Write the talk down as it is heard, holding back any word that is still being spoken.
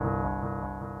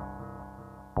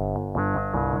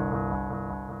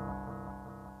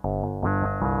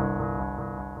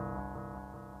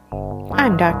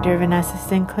Dr. Vanessa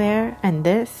Sinclair, and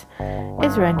this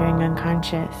is Rendering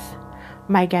Unconscious.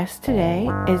 My guest today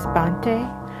is Bhante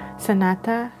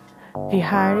Sanata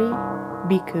Vihari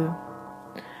Bhikkhu,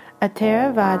 a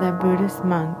Theravada Buddhist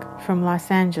monk from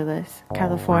Los Angeles,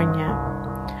 California,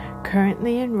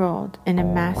 currently enrolled in a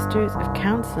Master's of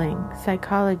Counseling,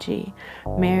 Psychology,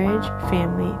 Marriage,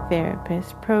 Family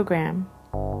Therapist program.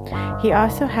 He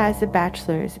also has a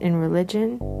bachelor's in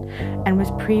religion and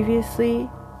was previously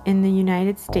in the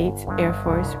United States Air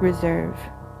Force Reserve.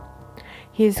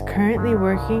 He is currently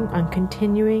working on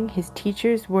continuing his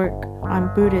teacher's work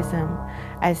on Buddhism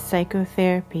as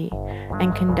psychotherapy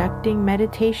and conducting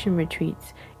meditation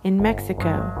retreats in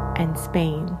Mexico and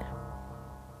Spain.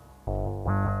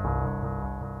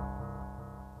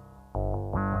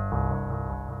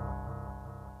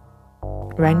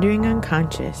 Rendering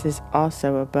Unconscious is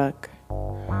also a book.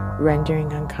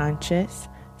 Rendering Unconscious,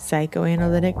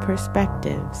 Psychoanalytic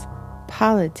Perspectives,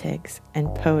 Politics,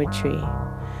 and Poetry.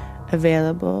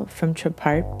 Available from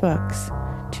Trapart Books,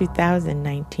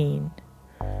 2019.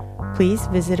 Please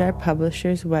visit our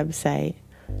publisher's website,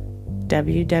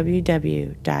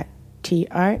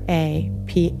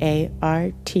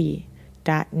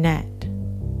 www.trapart.net.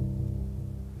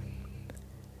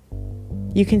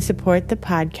 You can support the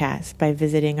podcast by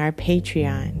visiting our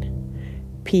Patreon,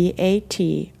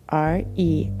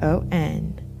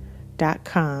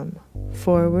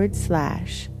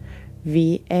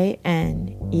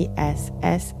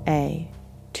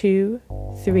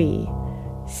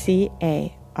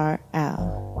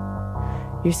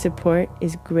 Your support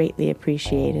is greatly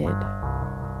appreciated.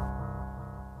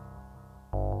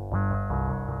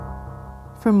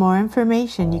 For more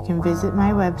information, you can visit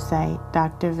my website,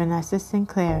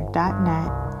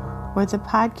 drvanessasinclair.net, or the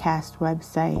podcast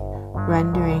website,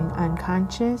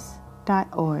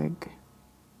 renderingunconscious.org.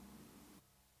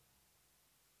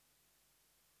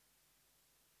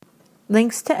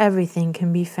 Links to everything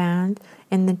can be found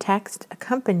in the text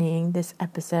accompanying this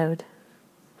episode.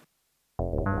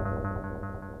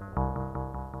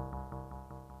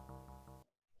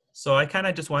 So I kind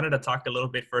of just wanted to talk a little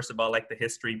bit first about like the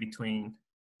history between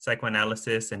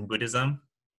psychoanalysis and Buddhism.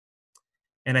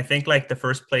 And I think like the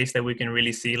first place that we can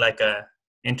really see like a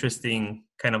interesting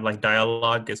kind of like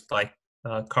dialogue is like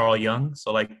Carl Jung.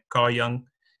 So like Carl Jung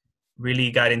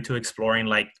really got into exploring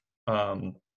like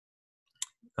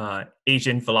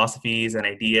Asian philosophies and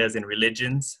ideas and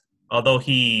religions, although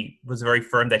he was very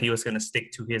firm that he was going to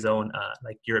stick to his own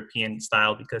like European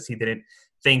style, because he didn't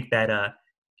think that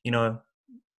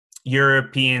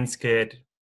Europeans could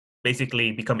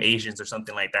basically become Asians or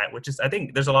something like that, which is, I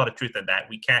think there's a lot of truth in that.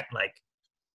 We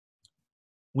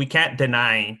can't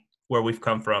deny where we've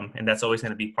come from, and that's always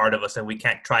going to be part of us, and we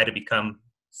can't try to become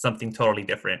something totally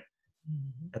different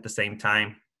at the same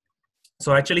time.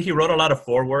 So actually he wrote a lot of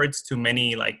forewords to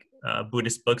many like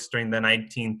Buddhist books during the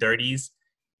 1930s,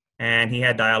 and he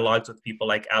had dialogues with people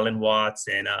like Alan Watts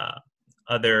and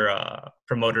other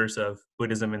promoters of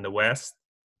Buddhism in the West.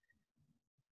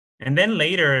 And then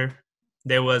later,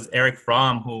 there was Erich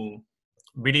Fromm, who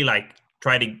really like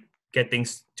tried to get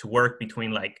things to work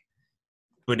between like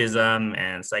Buddhism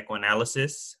and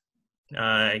psychoanalysis.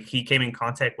 He came in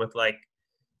contact with like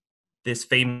this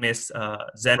famous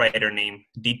Zen writer named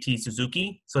D.T.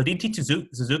 Suzuki. So D.T.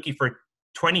 Suzuki, for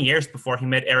 20 years before he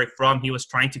met Erich Fromm, he was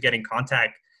trying to get in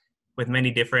contact with many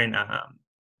different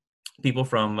people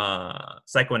from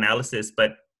psychoanalysis,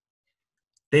 but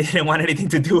they didn't want anything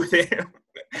to do with it.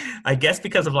 I guess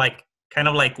because of like kind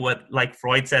of like what like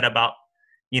Freud said about,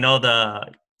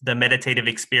 the meditative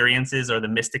experiences or the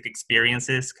mystic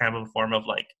experiences, kind of a form of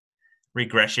like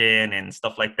regression and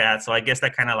stuff like that. So I guess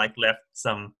that kind of like left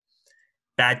some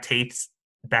bad taste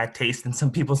in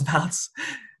some people's mouths.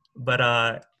 But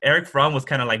Erich Fromm was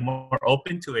kind of like more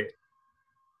open to it.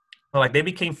 So like they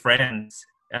became friends,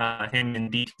 him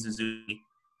and D.T. Suzuki.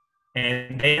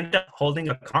 And they ended up holding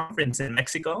a conference in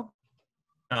Mexico,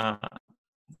 where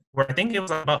I think it was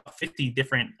about 50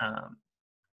 different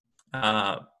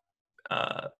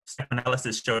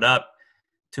psychoanalysts showed up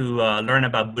to learn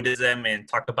about Buddhism and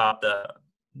talk about the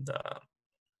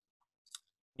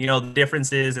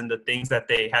differences and the things that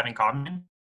they have in common.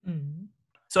 Mm-hmm.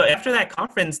 So after that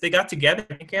conference, they got together.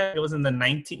 I think it was in the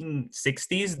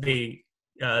 1960s. They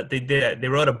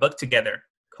wrote a book together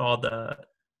called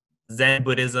Zen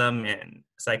Buddhism and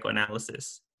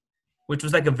Psychoanalysis, which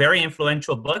was like a very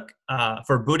influential book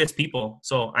for Buddhist people.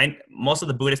 So most of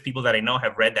the Buddhist people that I know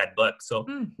have read that book. So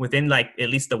within like at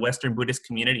least the Western Buddhist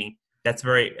community, that's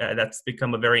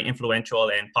become a very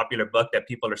influential and popular book that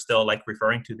people are still like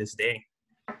referring to this day.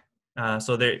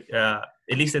 So there,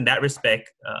 at least in that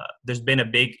respect, there's been a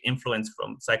big influence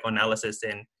from psychoanalysis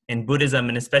in Buddhism,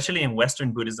 and especially in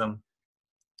Western Buddhism.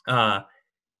 I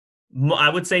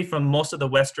would say from most of the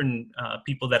Western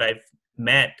people that I've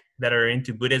met that are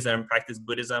into Buddhism, practice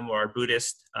Buddhism, or are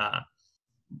Buddhist,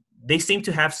 they seem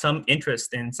to have some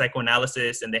interest in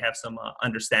psychoanalysis, and they have some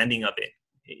understanding of it,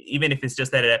 even if it's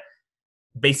just at a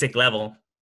basic level.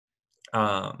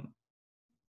 And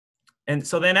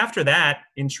so then after that,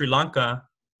 in Sri Lanka,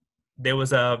 there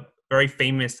was a very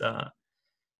famous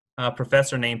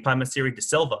professor named Padmasiri De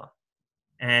Silva.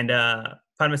 And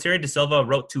Padmasiri De Silva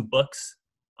wrote 2 books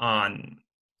on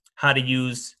how to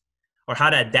use or how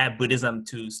to adapt Buddhism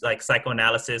to like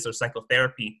psychoanalysis or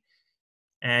psychotherapy.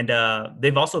 And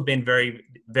they've also been very,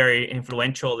 very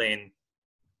influential in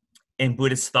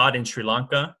Buddhist thought in Sri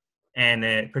Lanka,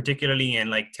 and particularly in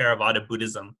like Theravada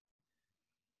Buddhism.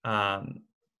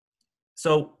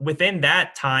 So within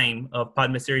that time of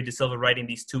Padmasiri De Silva writing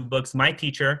these 2 books, my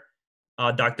teacher,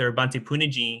 Dr. Bhante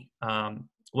Puniji,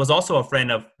 was also a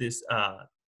friend of this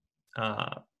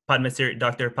Dr.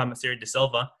 Padmasiri De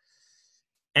Silva.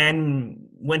 And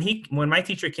when my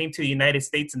teacher came to the United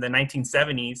States in the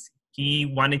 1970s, he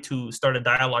wanted to start a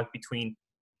dialogue between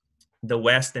the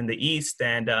West and the East.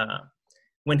 And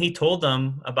when he told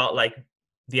them about like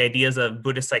the ideas of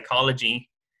Buddhist psychology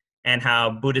and how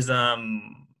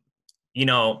Buddhism,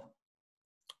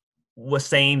 was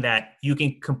saying that you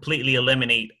can completely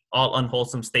eliminate all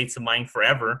unwholesome states of mind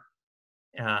forever,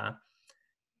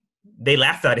 they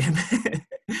laughed at him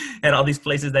at all these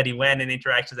places that he went and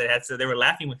interactions that he had. So they were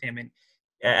laughing with him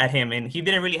at him, and he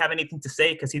didn't really have anything to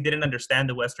say because he didn't understand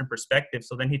the Western perspective.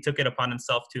 So then he took it upon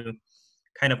himself to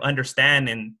kind of understand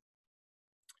and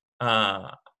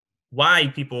why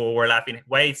people were laughing,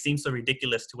 why it seems so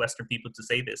ridiculous to Western people to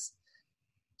say this.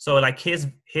 So like his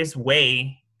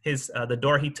way, the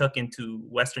door he took into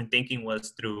Western thinking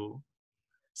was through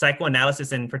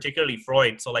psychoanalysis, and particularly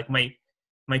Freud. So like my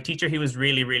teacher, he was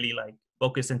really, really like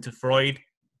focused into Freud.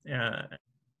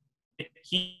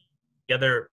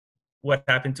 What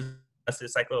happened to us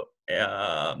is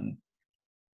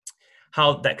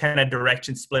how that kind of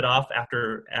direction split off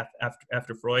after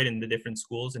Freud and the different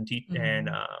schools and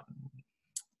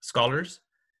scholars.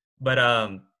 But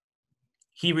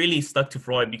he really stuck to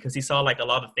Freud because he saw like a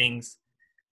lot of things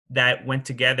that went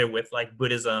together with like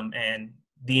Buddhism and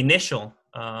the initial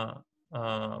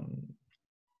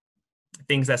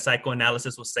things that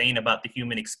psychoanalysis was saying about the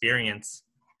human experience.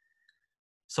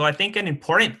 So I think an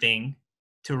important thing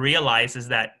to realize is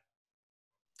that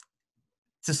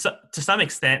to some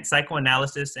extent,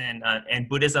 psychoanalysis and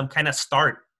Buddhism kind of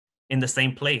start in the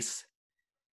same place.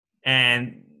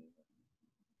 And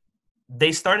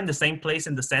they start in the same place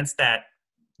in the sense that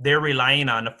they're relying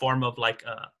on a form of like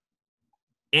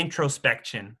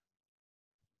introspection,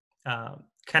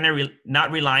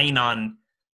 not relying on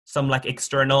some like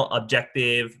external,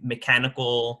 objective,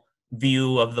 mechanical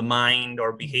view of the mind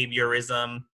or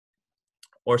behaviorism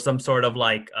or some sort of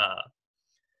like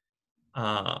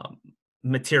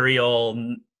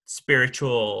material,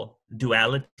 spiritual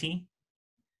duality.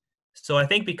 So I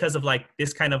think because of like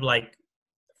this kind of like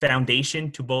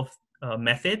foundation to both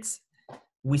methods,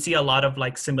 we see a lot of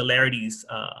like similarities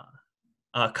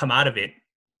come out of it.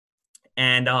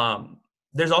 And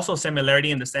there's also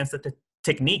similarity in the sense that the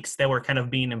techniques that were kind of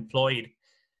being employed.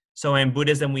 So in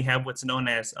Buddhism, we have what's known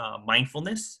as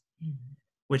mindfulness,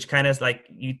 which kind of is like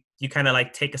you kind of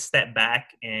like take a step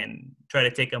back and try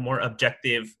to take a more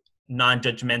objective,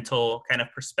 non-judgmental kind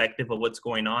of perspective of what's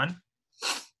going on.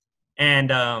 And,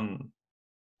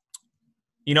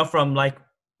 from like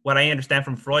what I understand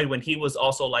from Freud, when he was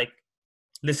also like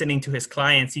listening to his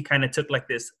clients, he kind of took like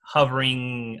this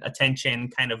hovering attention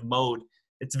kind of mode.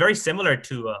 It's very similar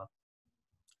to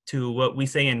what we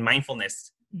say in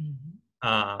mindfulness.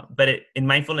 But in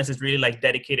mindfulness is really like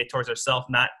dedicated towards ourselves.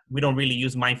 We don't really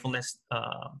use mindfulness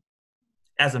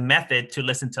as a method to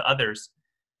listen to others.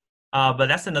 But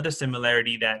that's another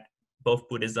similarity that both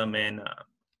Buddhism and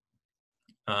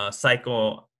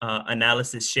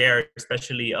psychoanalysis share,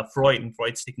 especially Freud and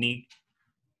Freud's technique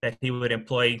that he would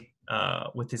employ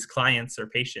with his clients or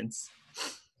patients.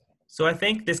 So I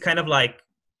think this kind of like,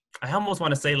 I almost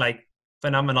want to say like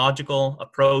phenomenological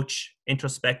approach,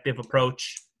 introspective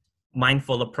approach,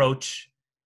 mindful approach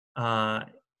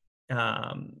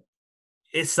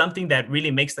is something that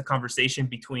really makes the conversation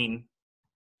between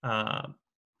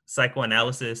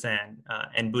psychoanalysis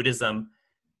and Buddhism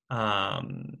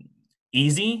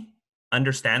easy,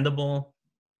 understandable,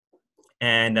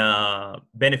 and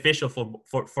beneficial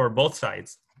for both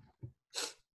sides.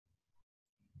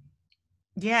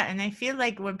 Yeah, and I feel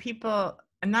like when people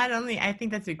And not only, I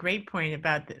think that's a great point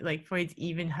about like Freud's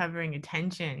even hovering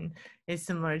attention is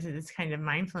similar to this kind of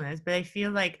mindfulness, but I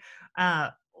feel like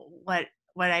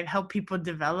what I've helped people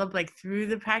develop like through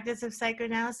the practice of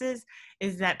psychoanalysis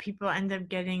is that people end up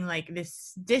getting like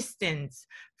this distance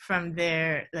from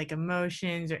their like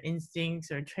emotions or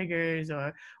instincts or triggers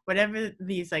or whatever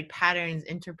these like patterns,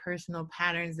 interpersonal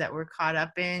patterns that we're caught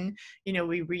up in. You know,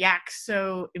 we react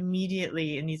so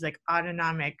immediately in these like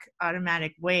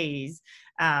automatic ways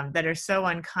that are so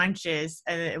unconscious,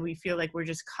 and we feel like we're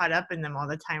just caught up in them all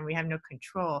the time. We have no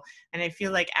control. And I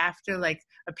feel like after like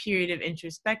a period of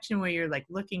introspection where you're like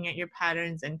looking at your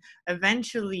patterns, and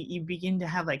eventually you begin to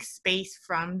have like space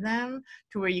from them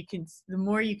to where you can, the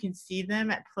more you can see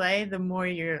them at play, the more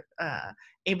you're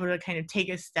able to kind of take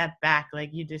a step back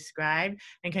like you described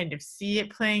and kind of see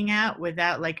it playing out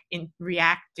without like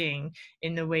reacting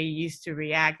in the way you used to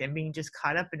react and being just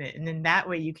caught up in it. And then that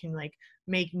way you can like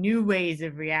make new ways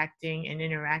of reacting and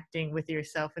interacting with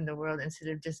yourself in the world instead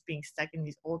of just being stuck in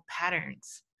these old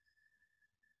patterns.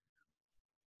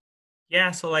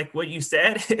 Yeah, so like what you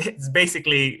said, it's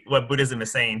basically what Buddhism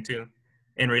is saying too,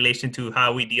 in relation to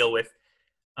how we deal with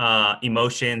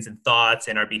emotions and thoughts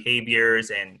and our behaviors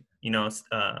and,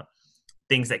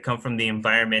 things that come from the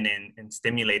environment and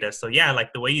stimulate us. So yeah,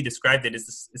 like the way you described it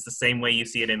is the same way you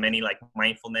see it in many like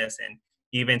mindfulness and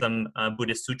even some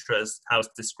Buddhist sutras, how it's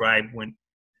described when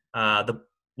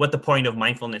what the point of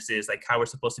mindfulness is, like how we're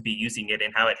supposed to be using it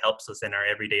and how it helps us in our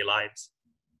everyday lives.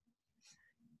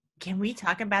 Can we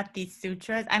talk about these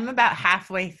sutras? I'm about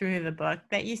halfway through the book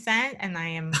that you sent and I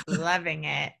am loving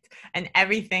it. And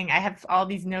everything, I have all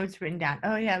these notes written down.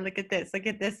 Oh yeah, look at this, look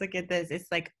at this, look at this.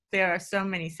 It's like there are so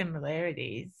many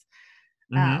similarities.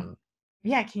 Mm-hmm.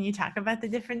 Yeah, can you talk about the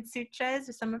different sutras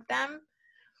or some of them?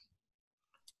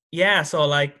 Yeah, so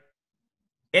like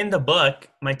in the book,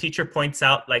 my teacher points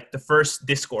out like the first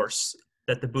discourse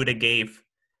that the Buddha gave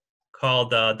called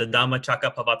the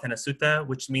Dhammacakkappavattana Sutta,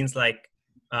 which means like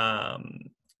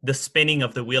the spinning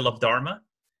of the wheel of Dharma.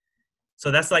 So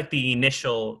that's like the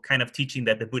initial kind of teaching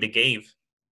that the Buddha gave.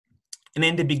 And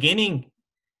in the beginning,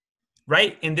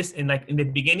 right in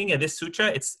the beginning of this sutra,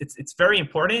 it's very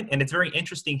important and it's very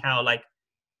interesting how like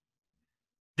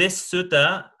this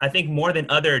sutta, I think more than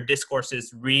other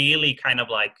discourses, really kind of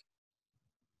like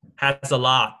has a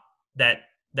lot that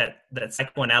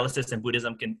psychoanalysis and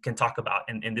Buddhism can talk about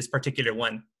in this particular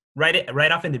one,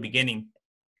 right off in the beginning.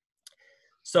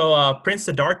 So Prince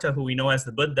Siddhartha, who we know as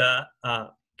the Buddha,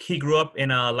 he grew up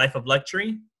in a life of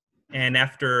luxury. And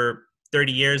after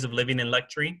 30 years of living in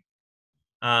luxury,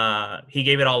 he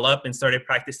gave it all up and started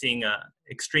practicing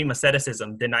extreme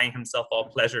asceticism, denying himself all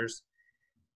pleasures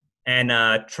and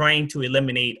trying to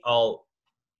eliminate all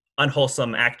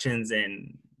unwholesome actions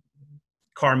and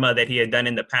karma that he had done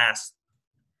in the past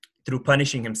through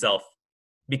punishing himself,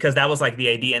 because that was like the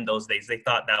idea in those days. They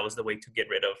thought that was the way to get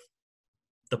rid of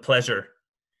the pleasure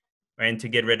and to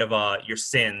get rid of your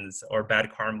sins or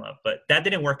bad karma. But that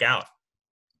didn't work out.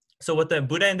 So what the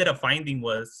Buddha ended up finding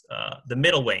was the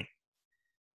middle way.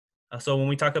 So when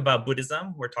we talk about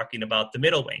Buddhism, we're talking about the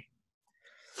middle way.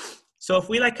 So if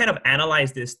we like kind of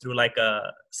analyze this through like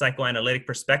a psychoanalytic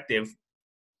perspective,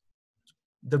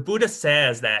 the Buddha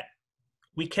says that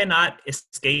we cannot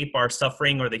escape our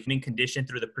suffering or the human condition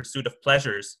through the pursuit of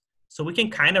pleasures. So we can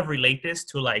kind of relate this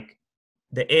to like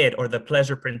the id or the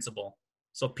pleasure principle.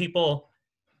 So some people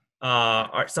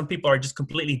are just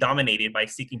completely dominated by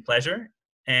seeking pleasure.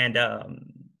 And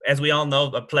as we all know,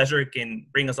 the pleasure can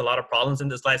bring us a lot of problems in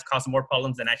this life, cause more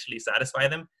problems than actually satisfy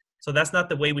them. So that's not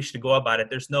the way we should go about it.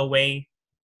 There's no way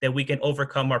that we can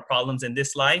overcome our problems in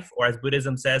this life, or as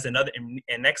Buddhism says in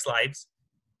next lives,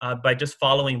 by just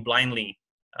following blindly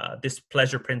this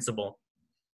pleasure principle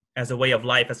as a way of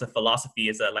life, as a philosophy,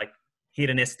 as a like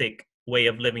hedonistic way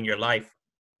of living your life.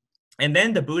 And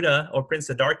then the Buddha, or Prince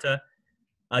Siddhartha,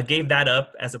 gave that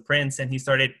up as a prince, and he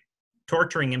started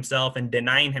torturing himself and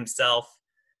denying himself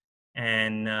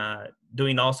and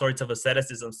doing all sorts of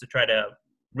asceticisms to try to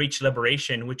reach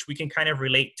liberation, which we can kind of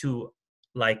relate to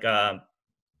like the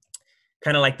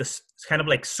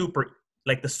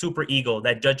super ego,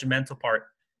 that judgmental part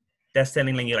that's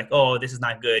telling you like, oh, this is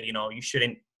not good, you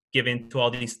shouldn't give in to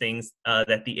all these things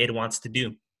that the id wants to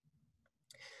do.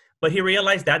 But he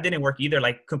realized that didn't work either.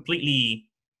 Like completely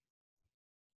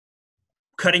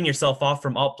cutting yourself off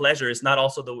from all pleasure is not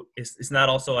also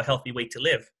a healthy way to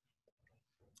live.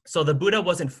 So the Buddha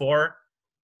wasn't for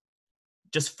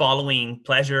just following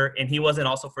pleasure, and he wasn't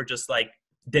also for just like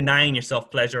denying yourself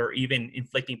pleasure or even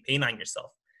inflicting pain on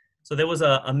yourself. So there was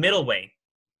a middle way.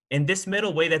 And this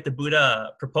middle way that the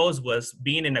Buddha proposed was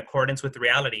being in accordance with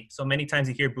reality. So many times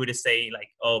you hear Buddhists say like,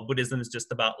 oh, Buddhism is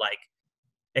just about like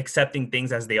accepting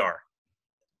things as they are.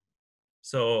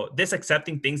 So this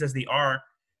accepting things as they are,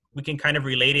 we can kind of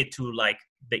relate it to like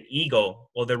the ego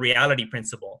or the reality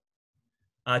principle,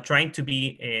 trying to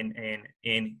be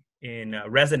in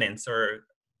resonance or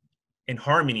in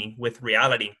harmony with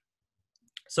reality.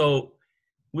 So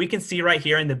we can see right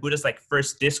here in the Buddha's like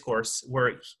first discourse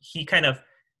where he kind of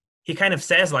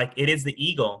says like it is the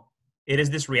ego, it is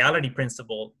this reality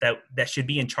principle that should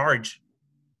be in charge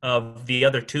of the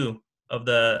other two, of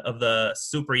the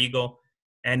super ego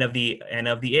and of the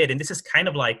id. And this is kind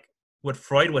of like what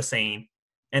Freud was saying.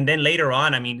 And then later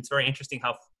on, I mean, it's very interesting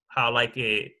how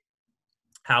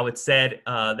it's said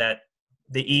that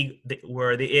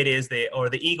where the id is, or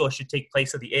the ego should take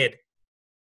place of the id.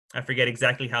 I forget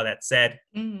exactly how that's said.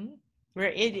 Mm-hmm.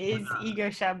 Where it is, ego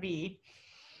shall be.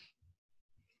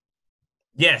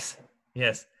 Yes.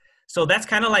 So that's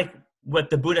kind of like what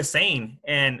the Buddha's saying.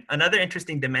 And another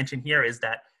interesting dimension here is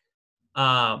that,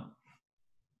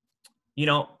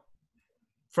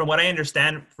 from what I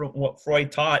understand from what Freud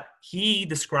taught, he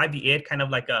described the id kind of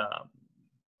like a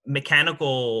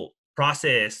mechanical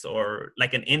process or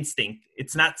like an instinct.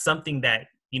 It's not something that,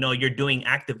 you're doing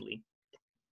actively.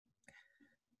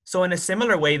 So in a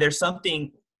similar way, there's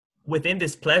something within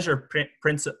this pleasure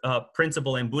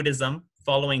principle in Buddhism,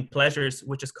 following pleasures,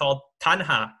 which is called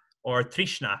tanha or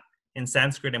trishna in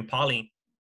Sanskrit and Pali.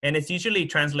 And it's usually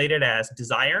translated as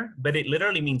desire, but it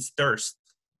literally means thirst.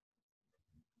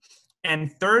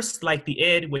 And thirst, like the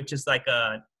id, which is like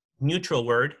a neutral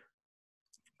word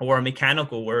or a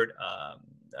mechanical word,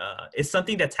 is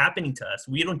something that's happening to us.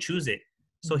 We don't choose it.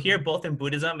 So here, both in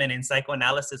Buddhism and in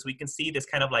psychoanalysis, we can see this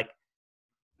kind of like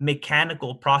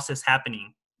mechanical process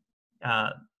happening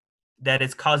that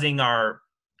is causing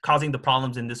the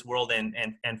problems in this world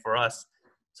and for us.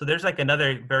 So there's like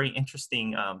another very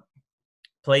interesting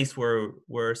place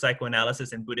where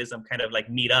psychoanalysis and Buddhism kind of like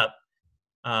meet up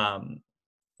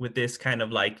with this kind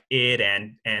of like id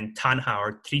and tanha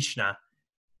or trishna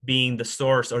being the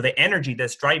source or the energy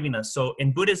that's driving us. So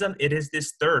in Buddhism, it is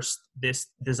this thirst, this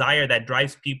desire that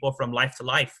drives people from life to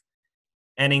life.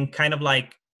 And in kind of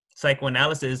like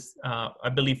psychoanalysis, I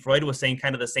believe Freud was saying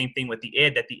kind of the same thing with the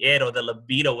id, that the id or the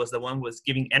libido was the one who was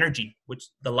giving energy, which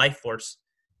the life force,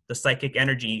 the psychic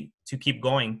energy to keep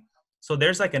going. So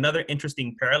there's like another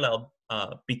interesting parallel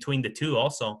between the two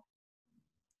also.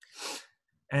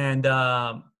 And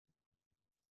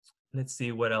let's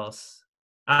see what else.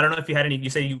 I don't know if you had any, you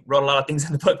say you wrote a lot of things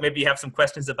in the book. Maybe you have some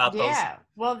questions about those. Yeah,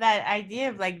 well, that idea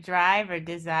of like drive or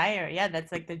desire, yeah,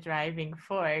 that's like the driving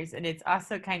force. And it's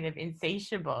also kind of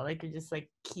insatiable. Like you just like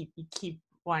keep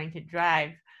wanting to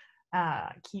drive,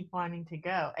 keep wanting to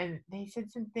go. And they said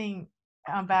something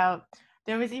about,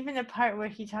 there was even a part where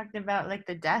he talked about like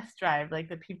the death drive, like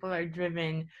the people are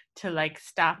driven to like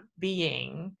stop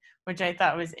being, which I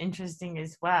thought was interesting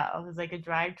as well. It was like a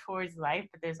drive towards life,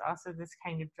 but there's also this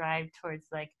kind of drive towards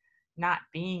like not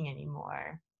being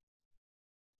anymore.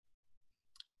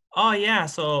 Oh yeah,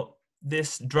 so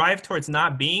this drive towards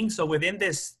not being. So within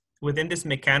this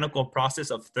mechanical process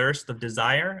of thirst, of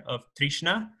desire, of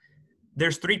trishna,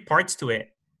 there's three parts to it.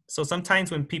 So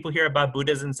sometimes when people hear about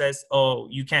Buddhism says, oh,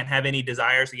 you can't have any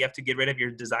desires, so you have to get rid of your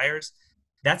desires,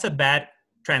 that's a bad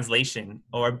translation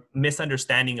or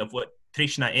misunderstanding of what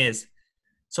trishna is.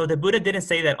 So the Buddha didn't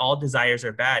say that all desires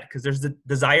are bad, because there's the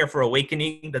desire for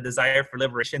awakening, the desire for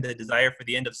liberation, the desire for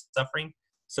the end of suffering.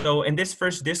 So in this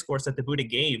first discourse that the Buddha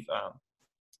gave,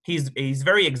 he's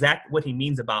very exact what he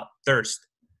means about thirst.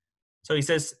 So he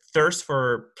says thirst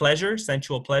for pleasure,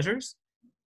 sensual pleasures,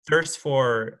 thirst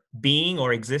for being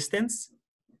or existence,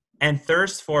 and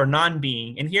thirst for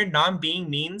non-being. And here non-being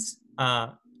means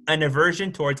an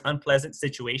aversion towards unpleasant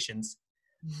situations.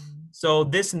 So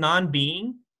this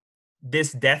non-being,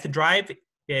 this death drive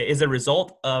is a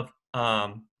result of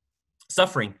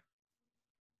suffering.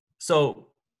 So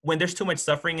when there's too much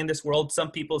suffering in this world,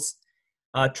 some people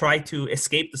try to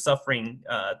escape the suffering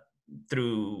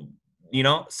through,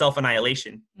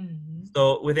 self-annihilation. Mm-hmm.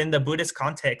 So within the Buddhist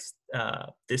context,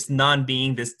 this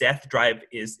non-being, this death drive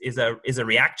is a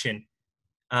reaction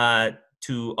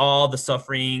to all the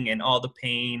suffering and all the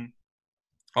pain,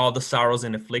 all the sorrows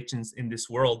and afflictions in this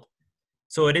world.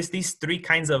 So it is these three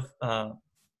kinds of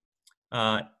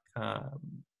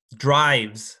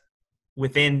drives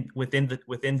within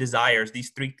desires, these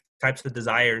three types of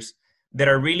desires that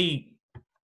are really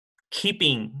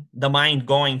keeping the mind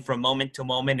going from moment to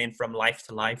moment and from life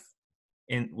to life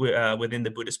within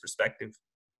the Buddhist perspective.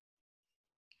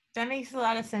 That makes a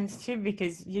lot of sense too,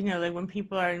 because like when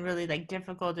people are in really like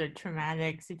difficult or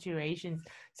traumatic situations,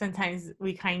 sometimes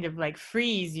we kind of like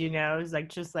freeze, it's like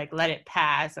just like let it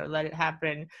pass or let it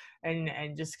happen,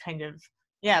 and just kind of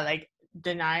like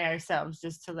deny ourselves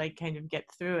just to like kind of get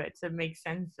through it. So it makes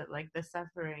sense that like the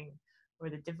suffering or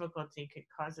the difficulty could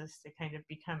cause us to kind of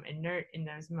become inert in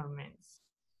those moments.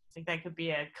 Like that could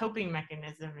be a coping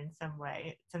mechanism in some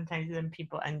way. Sometimes then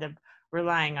people end up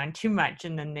relying on too much,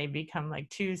 and then they become like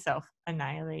too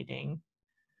self-annihilating.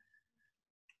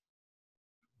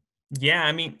 Yeah,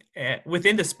 I mean,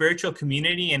 within the spiritual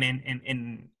community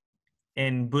and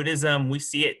in Buddhism, we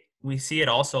see it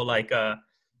also like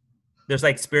there's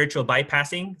like spiritual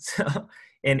bypassing. So,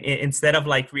 and instead of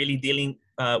like really dealing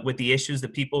with the issues, the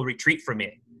people retreat from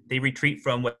it. They retreat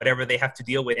from whatever they have to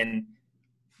deal with, and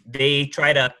they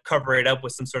try to cover it up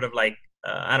with some sort of like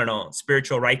I don't know,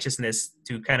 spiritual righteousness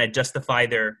to kind of justify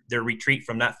their retreat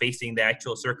from not facing the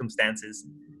actual circumstances.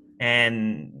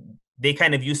 And they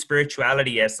kind of use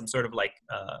spirituality as some sort of like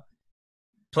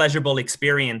pleasurable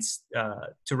experience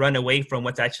to run away from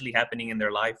what's actually happening in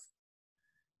their life.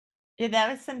 Yeah,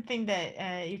 that was something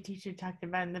that your teacher talked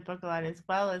about in the book a lot, as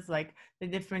well as like the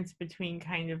difference between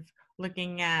kind of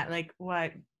looking at like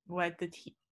what the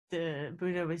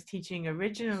Buddha was teaching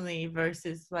originally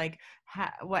versus like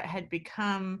what had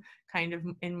become kind of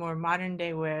in more modern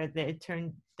day, where they had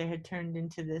turned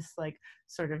into this like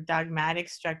sort of dogmatic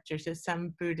structure. So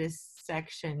some Buddhist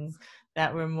sections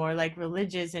that were more like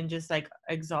religious and just like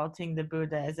exalting the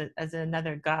Buddha as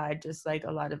another god, just like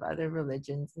a lot of other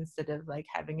religions, instead of like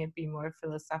having it be more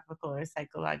philosophical or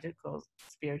psychological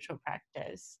spiritual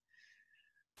practice.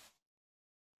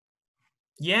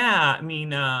 Yeah, I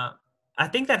mean, I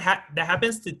think that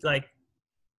happens to like,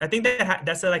 I think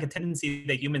that's like a tendency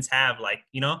that humans have. Like,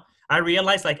 I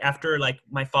realized like after like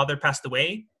my father passed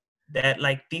away, that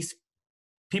like these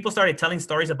people started telling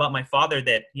stories about my father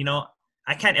that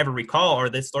I can't ever recall, or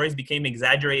the stories became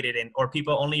exaggerated, and or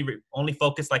people only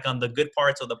focus like on the good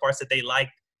parts or the parts that they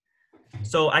liked.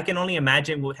 So I can only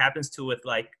imagine what happens to with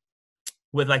like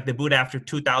the Buddha after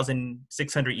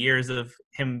 2,600 years of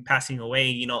him passing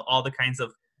away. All the kinds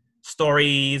of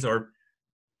stories or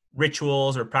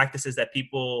rituals or practices that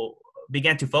people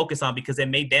began to focus on because it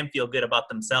made them feel good about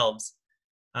themselves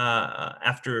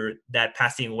after that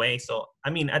passing away. So I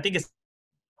mean, I think it's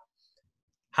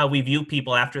how we view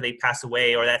people after they pass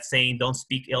away, or that saying, don't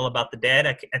speak ill about the dead.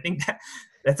 I think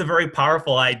that's a very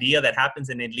powerful idea that happens,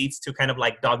 and it leads to kind of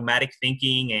like dogmatic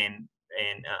thinking and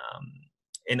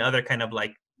other kind of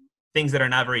like things that are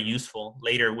not very useful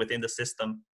later within the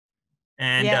system.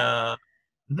 And Yeah,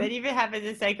 mhm. that even happened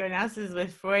in psychoanalysis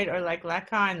with Freud or like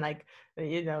Lacan. Like,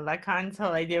 Lacan's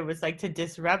whole idea was like to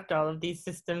disrupt all of these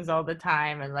systems all the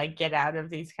time and like get out of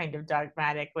these kind of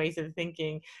dogmatic ways of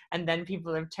thinking. And then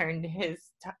people have turned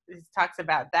his talks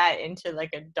about that into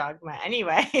like a dogma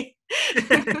anyway.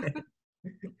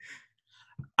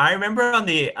 I remember on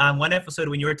the one episode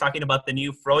when you were talking about the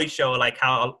new Freud show, like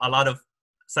how a lot of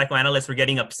psychoanalysts were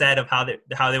getting upset of how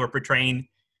they were portraying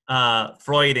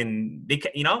Freud, and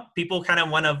people kind of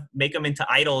want to make them into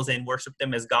idols and worship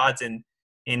them as gods, and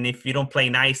if you don't play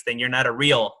nice, then you're not a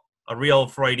real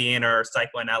Freudian or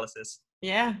psychoanalysis.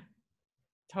 Yeah,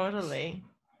 totally.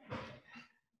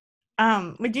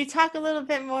 Would you talk a little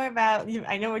bit more about,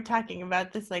 I know we're talking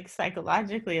about this like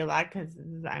psychologically a lot because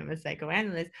I'm a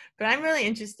psychoanalyst, but I'm really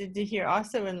interested to hear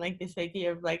also in like this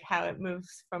idea of like how it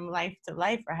moves from life to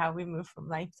life, or how we move from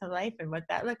life to life, and what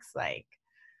that looks like.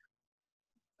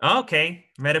 Okay,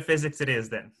 metaphysics it is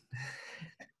then.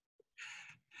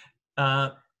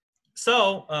 uh,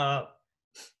 so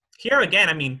here again,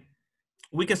 I mean,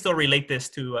 we can still relate this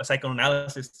to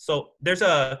psychoanalysis. So there's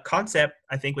a concept,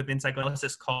 I think, within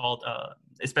psychoanalysis called,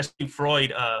 especially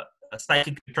Freud,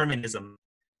 psychic determinism.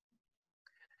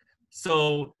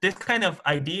 So this kind of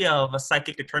idea of a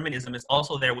psychic determinism is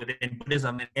also there within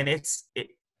Buddhism, and it's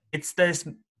this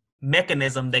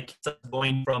mechanism that keeps us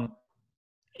going from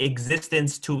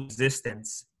existence to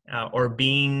existence, or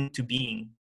being to being.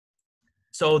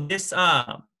 So this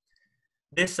kind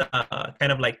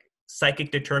of like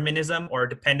psychic determinism or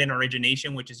dependent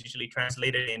origination, which is usually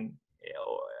translated in,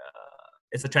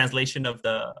 it's a translation of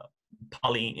the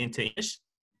Pali into English,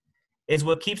 is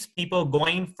what keeps people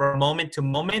going from moment to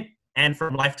moment and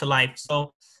from life to life.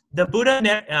 So the Buddha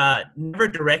never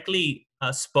directly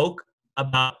spoke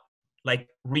about like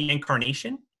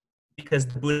reincarnation, because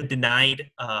the Buddha denied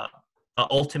an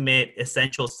ultimate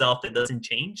essential self that doesn't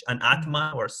change, an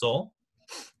Atma or soul.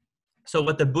 So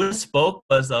what the Buddha spoke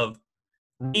was of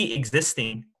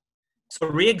re-existing. So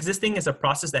re-existing is a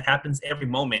process that happens every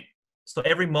moment. So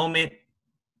every moment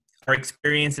our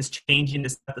experience is changing,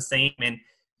 it's not the same, and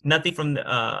nothing from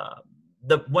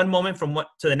the one moment from what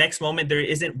to the next moment, there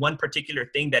isn't one particular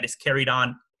thing that is carried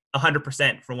on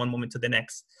 100% from one moment to the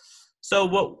next.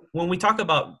 So when we talk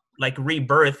about like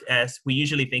rebirth, as we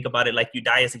usually think about it, like you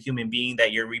die as a human being,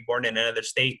 that you're reborn in another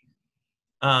state,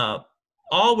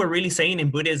 all we're really saying in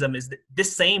Buddhism is that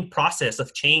this same process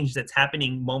of change that's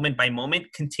happening moment by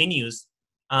moment continues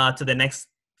to the next,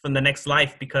 from the next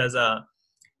life, because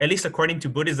at least according to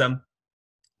Buddhism,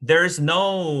 there's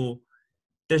no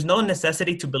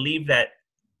necessity to believe that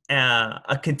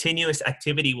a continuous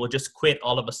activity will just quit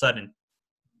all of a sudden.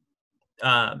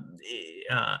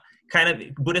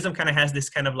 Buddhism kind of has this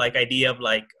kind of like idea of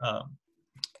like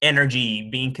energy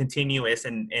being continuous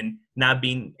and not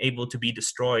being able to be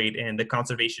destroyed, and the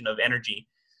conservation of energy.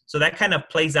 So that kind of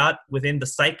plays out within the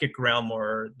psychic realm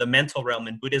or the mental realm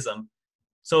in Buddhism.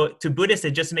 So to Buddhists,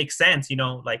 it just makes sense,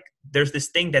 like there's this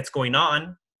thing that's going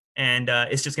on, and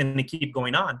it's just going to keep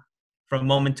going on from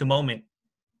moment to moment.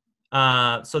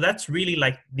 So that's really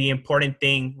like the important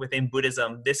thing within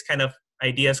Buddhism. This kind of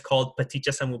idea is called paticca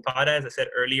samuppada, as I said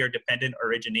earlier, dependent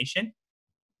origination.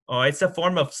 It's a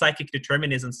form of psychic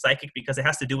determinism, psychic because it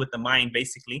has to do with the mind,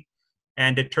 basically.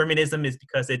 And determinism is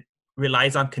because it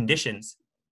relies on conditions.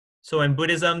 So in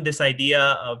Buddhism, this idea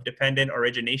of dependent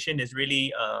origination is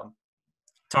really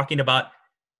talking about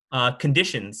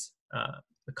conditions,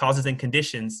 causes and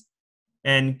conditions.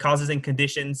 And causes and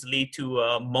conditions lead to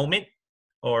a moment,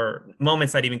 or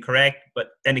moment's not even correct, but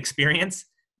an experience.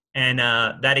 And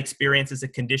that experience is a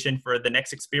condition for the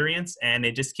next experience. And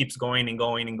it just keeps going and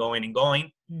going and going and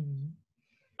going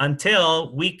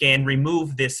until we can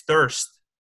remove this thirst,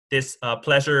 this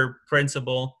pleasure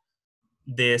principle,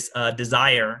 this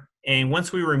desire. And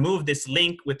once we remove this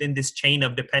link within this chain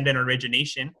of dependent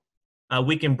origination,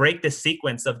 we can break this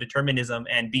sequence of determinism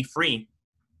and be free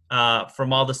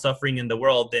from all the suffering in the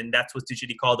world. And that's what's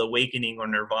usually called awakening or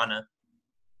nirvana.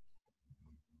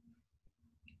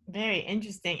 Very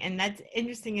interesting. And that's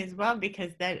interesting as well,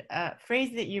 because that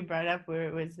phrase that you brought up, where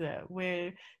it was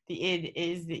where the id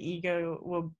is, the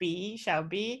ego shall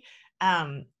be,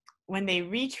 when they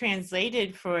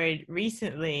retranslated Freud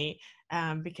recently,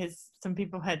 because some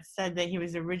people had said that he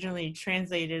was originally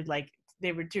translated like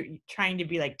they were trying to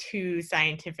be like too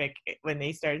scientific when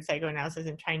they started psychoanalysis,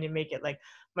 and trying to make it like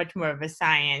much more of a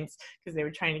science, because they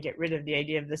were trying to get rid of the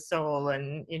idea of the soul,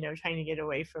 and trying to get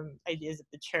away from ideas of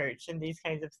the church and these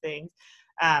kinds of things.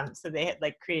 So they had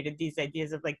like created these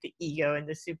ideas of like the ego and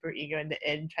the superego and the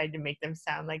id, and tried to make them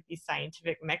sound like these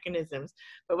scientific mechanisms.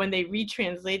 But when they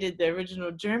retranslated the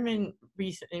original German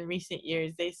in recent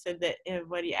years, they said that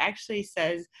what he actually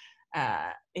says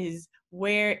is,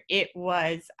 where it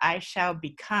was, I shall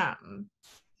become.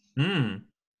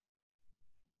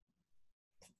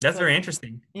 That's very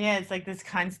interesting. Yeah, it's like this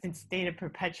constant state of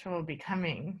perpetual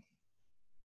becoming.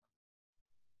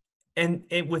 And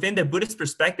within the Buddhist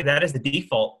perspective, that is the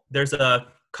default. There's a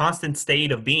constant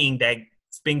state of being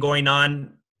that's been going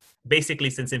on basically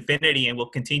since infinity, and will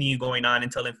continue going on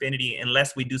until infinity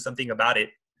unless we do something about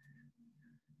it.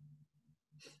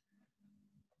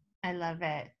 I love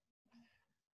it.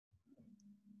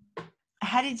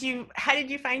 How did you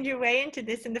find your way into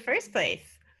this in the first place?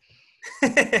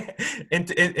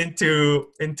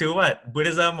 into what?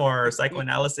 Buddhism or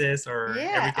psychoanalysis or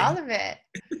everything? All of it.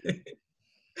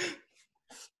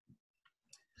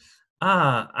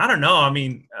 I don't know. I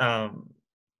mean, I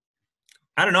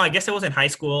don't know. I guess it was in high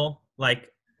school. Like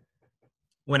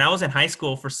when I was in high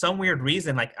school, for some weird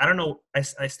reason, like, I don't know,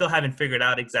 I still haven't figured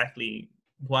out exactly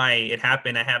why it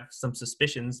happened. I have some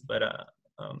suspicions, but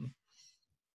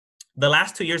the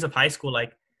last 2 years of high school,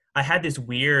 like I had this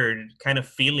weird kind of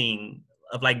feeling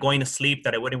of like going to sleep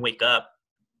that I wouldn't wake up.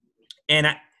 And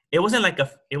it wasn't like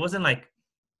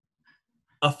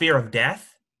a fear of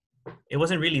death. It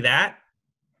wasn't really that.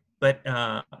 But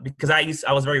because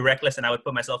I was very reckless, and I would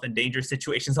put myself in dangerous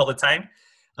situations all the time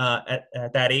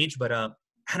at that age. But I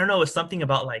don't know, it was something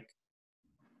about like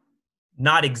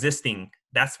not existing.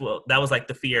 That was like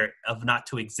the fear of not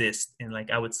to exist, and like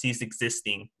I would cease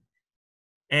existing.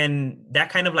 And that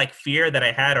kind of like fear that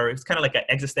I had, or it's kind of like an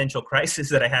existential crisis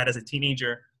that I had as a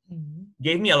teenager,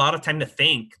 gave me a lot of time to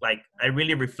think. Like I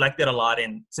really reflected a lot.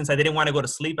 And since I didn't want to go to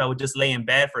sleep, I would just lay in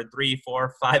bed for 3,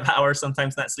 4, 5 hours,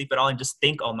 sometimes not sleep at all, and just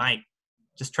think all night.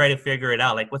 Just try to figure it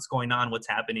out. Like what's going on, what's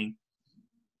happening.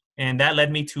 And that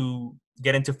led me to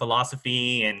get into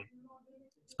philosophy and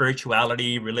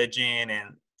spirituality, religion,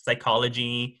 and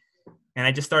psychology. And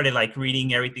I just started like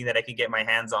reading everything that I could get my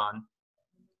hands on.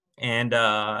 And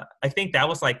I think that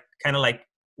was like kind of like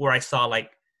where I saw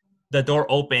like the door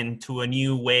open to a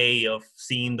new way of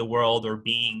seeing the world or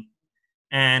being.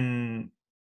 And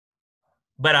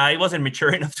but I wasn't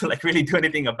mature enough to like really do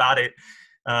anything about it.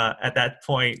 At that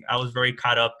point, I was very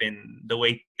caught up in the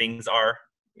way things are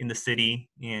in the city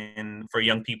and for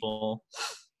young people.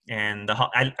 And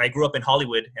I grew up in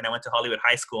Hollywood, and I went to Hollywood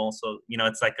High School. So,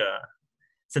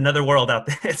 it's another world out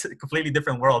there. It's a completely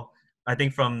different world, I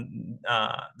think, from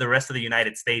the rest of the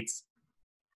United States.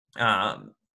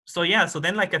 So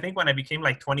then like, I think when I became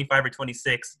like 25 or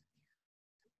 26,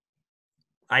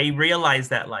 I realized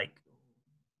that like,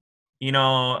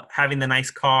 having the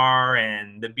nice car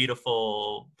and the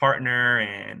beautiful partner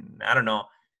and I don't know,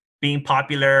 being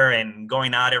popular and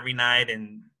going out every night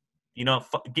and,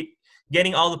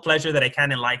 getting all the pleasure that I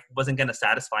can in life wasn't going to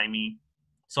satisfy me.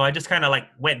 So I just kind of like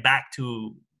went back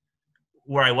to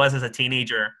where I was as a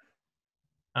teenager,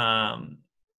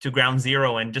 to ground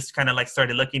zero, and just kind of like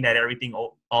started looking at everything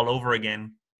all over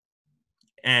again.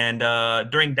 And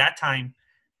during that time,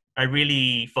 I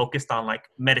really focused on like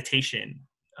meditation,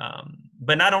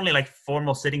 but not only like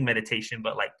formal sitting meditation,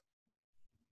 but like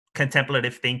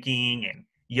contemplative thinking and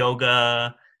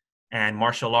yoga and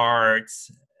martial arts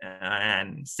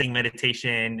and sitting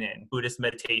meditation and Buddhist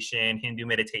meditation, Hindu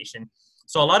meditation.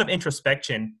 So a lot of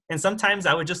introspection. And sometimes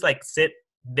I would just like sit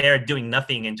there doing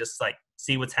nothing and just like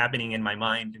see what's happening in my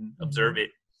mind and observe it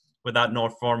without no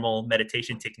formal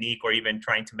meditation technique or even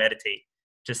trying to meditate,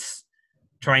 just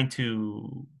trying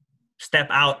to step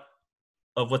out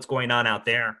of what's going on out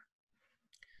there.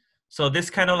 So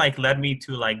this kind of like led me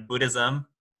to like Buddhism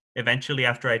eventually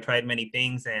after I tried many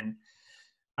things. And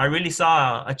I really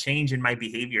saw a change in my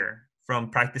behavior from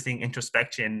practicing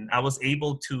introspection. I was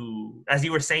able to, as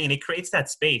you were saying, it creates that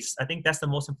space. I think that's the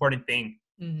most important thing.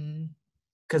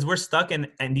 Because we're stuck in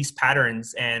these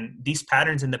patterns, and these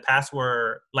patterns in the past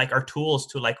were like our tools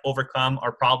to like overcome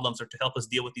our problems or to help us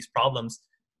deal with these problems.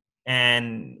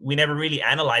 And we never really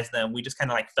analyzed them. We just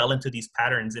kind of like fell into these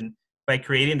patterns. And by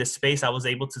creating the space, I was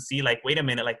able to see like, wait a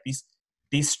minute, like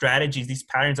these strategies, these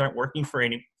patterns aren't working for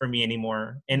me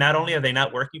anymore. And not only are they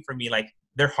not working for me, like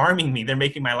they're harming me. They're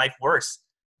making my life worse.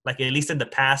 Like at least in the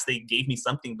past, they gave me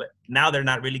something, but now they're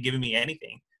not really giving me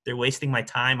anything. They're wasting my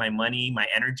time, my money, my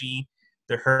energy.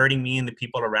 They're hurting me and the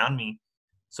people around me.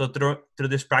 So through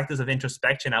this practice of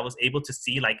introspection, I was able to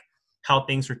see like how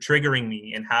things were triggering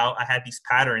me and how I had these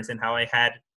patterns and how I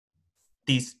had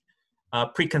these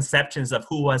preconceptions of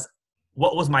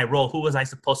what was my role, who was I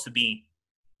supposed to be.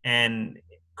 And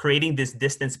creating this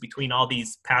distance between all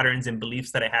these patterns and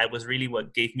beliefs that I had was really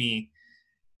what gave me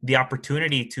the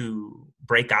opportunity to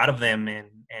break out of them and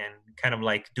kind of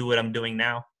like do what I'm doing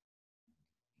now.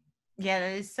 Yeah,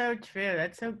 that is so true.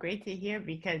 That's so great to hear,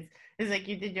 because it's like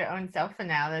you did your own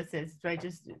self-analysis by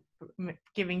just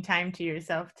giving time to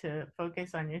yourself to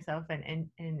focus on yourself and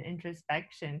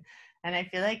introspection. And I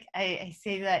feel like I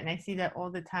say that and I see that all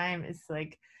the time. It's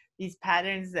like these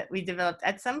patterns that we developed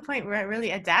at some point were really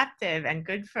adaptive and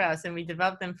good for us, and we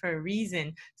developed them for a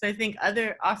reason. So I think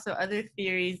other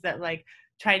theories that like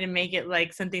try to make it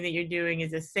like something that you're doing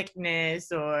is a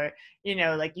sickness, or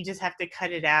like you just have to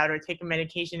cut it out or take a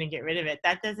medication and get rid of it.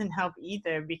 That doesn't help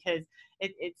either, because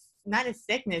it's not a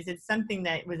sickness. It's something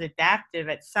that was adaptive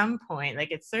at some point.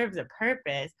 Like it serves a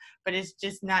purpose, but it's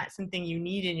just not something you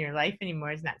need in your life anymore.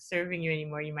 It's not serving you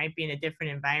anymore. You might be in a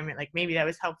different environment. Like maybe that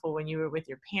was helpful when you were with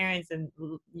your parents and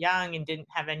young and didn't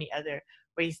have any other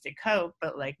ways to cope,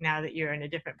 but like now that you're in a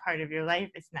different part of your life,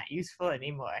 it's not useful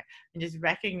anymore. And just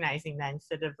recognizing that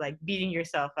instead of like beating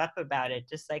yourself up about it,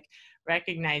 just like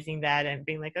recognizing that and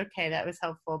being like, okay, that was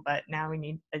helpful, but now we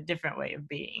need a different way of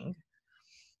being.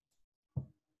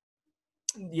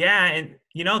 Yeah. And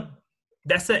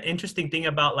that's the interesting thing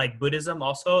about like Buddhism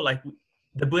also. Like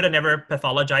the Buddha never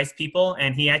pathologized people,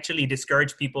 and he actually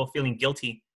discouraged people feeling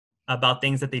guilty about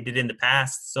things that they did in the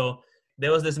past. So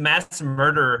there was this mass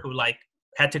murderer who like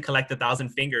had to collect 1,000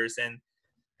 fingers,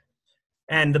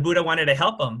 and the Buddha wanted to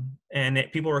help him, and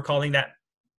people were calling that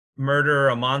murderer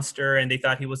a monster, and they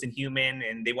thought he was inhuman,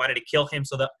 and they wanted to kill him.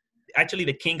 So actually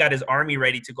the king got his army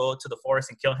ready to go to the forest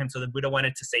and kill him. So the Buddha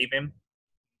wanted to save him.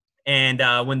 And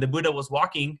when the Buddha was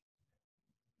walking,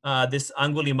 this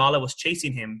Angulimala was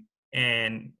chasing him,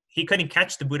 and he couldn't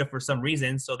catch the Buddha for some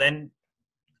reason. So then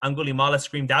Angulimala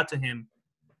screamed out to him,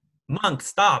 "Monk,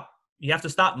 stop. You have to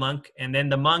stop, monk." And then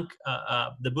the monk,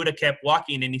 the Buddha kept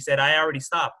walking, and he said, "I already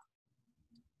stopped."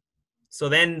 So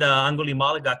then the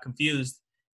Angulimala got confused,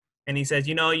 and he says,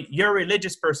 "You're a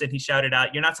religious person," he shouted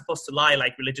out. "You're not supposed to lie,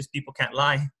 like religious people can't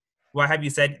lie. Why have you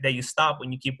said that you stop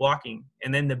when you keep walking?"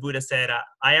 And then the Buddha said,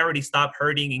 "I already stopped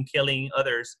hurting and killing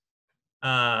others,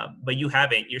 but you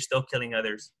haven't. You're still killing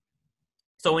others."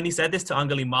 So when he said this to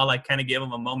Angulimala, I kind of gave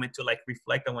him a moment to like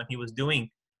reflect on what he was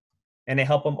doing. and it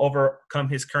helped him overcome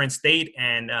his current state.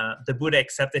 And the Buddha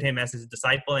accepted him as his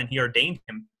disciple, and he ordained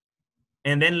him.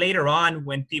 And then later on,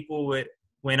 when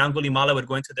Angulimala would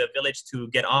go into the village to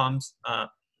get alms,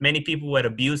 many people would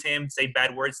abuse him, say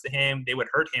bad words to him, they would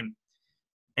hurt him.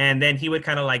 And then he would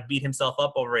kind of like beat himself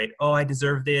up over it. Oh, I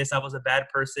deserve this. I was a bad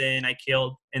person. I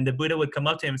killed. And the Buddha would come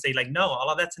up to him and say, like, no, all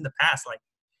of that's in the past. Like,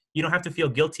 you don't have to feel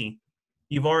guilty.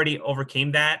 You've already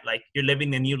overcame that. Like, you're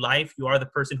living a new life. You are the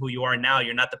person who you are now.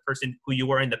 You're not the person who you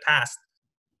were in the past.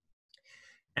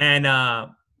 And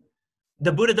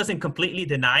the Buddha doesn't completely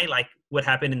deny like what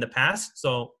happened in the past.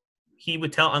 So he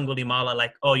would tell Angulimala,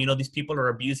 like, oh, these people are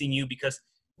abusing you because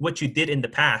what you did in the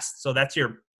past. So that's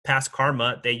your past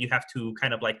karma that you have to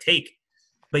kind of like take,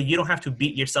 but you don't have to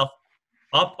beat yourself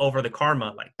up over the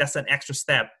karma. Like, that's an extra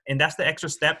step. And that's the extra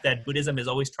step that Buddhism is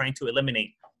always trying to eliminate.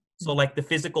 So like the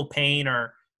physical pain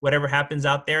or whatever happens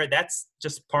out there, that's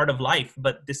just part of life.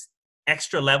 But this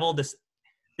extra level, this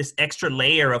extra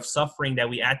layer of suffering that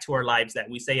we add to our lives, that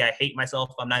we say, I hate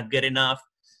myself, I'm not good enough,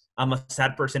 I'm a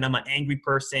sad person, I'm an angry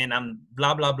person, I'm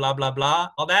blah, blah, blah, blah, blah.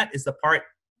 All that is the part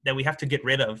that we have to get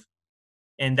rid of.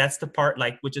 And that's the part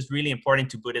like which is really important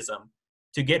to Buddhism,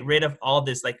 to get rid of all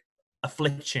this like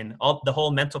affliction. The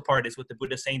whole mental part is what the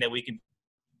Buddha is saying, that we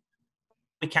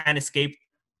can't escape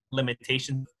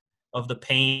limitations of the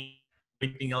pain,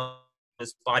 everything else in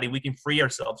this body. We can free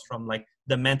ourselves from like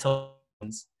the mental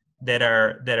things that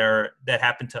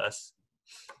happen to us.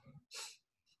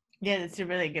 Yeah, that's a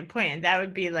really good point. And that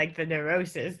would be like the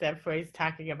neurosis that Freud's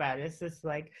talking about. It's just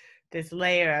like this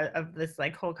layer of this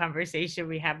like whole conversation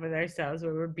we have with ourselves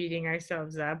where we're beating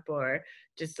ourselves up or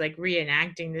just like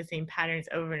reenacting the same patterns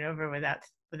over and over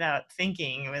without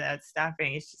thinking, without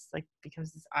stopping. It's just like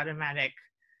becomes this automatic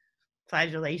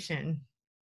flagellation.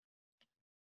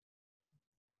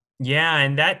 Yeah,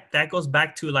 and that goes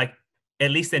back to like, at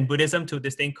least in Buddhism, to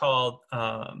this thing called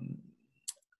kind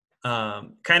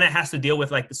of has to deal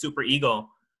with like the super ego.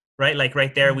 Right? Like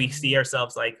right there, we see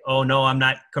ourselves like, oh no, I'm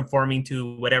not conforming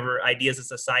to whatever ideas of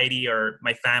society or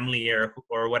my family or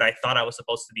what I thought I was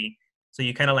supposed to be. So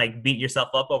you kind of like beat yourself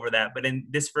up over that. But in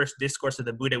this first discourse of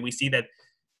the Buddha, we see that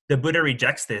the Buddha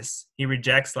rejects this. He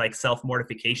rejects like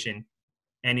self-mortification.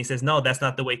 And he says, no, that's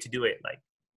not the way to do it. Like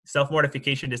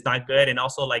self-mortification is not good. And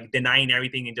also like denying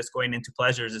everything and just going into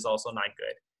pleasures is also not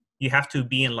good. You have to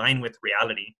be in line with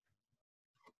reality.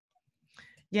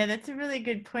 Yeah, that's a really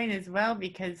good point as well,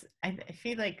 because I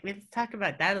feel like let's talk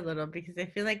about that a little, because I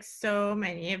feel like so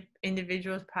many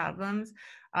individuals' problems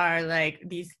are like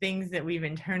these things that we've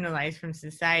internalized from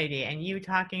society. And you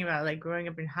talking about like growing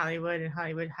up in Hollywood and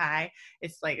Hollywood High,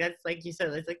 it's like, that's like you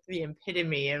said, it's like the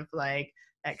epitome of like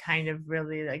that kind of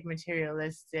really like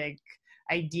materialistic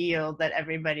ideal that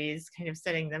everybody's kind of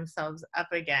setting themselves up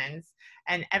against.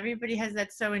 And everybody has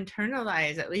that so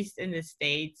internalized, at least in the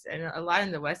States and a lot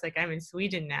in the West. Like I'm in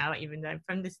Sweden now, even though I'm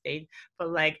from the States,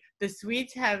 but like the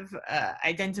Swedes have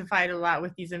identified a lot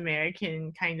with these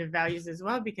American kind of values as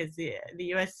well, because the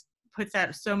US puts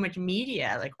out so much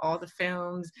media, like all the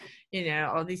films,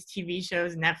 all these TV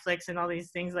shows, Netflix and all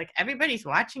these things, like everybody's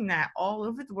watching that all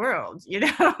over the world,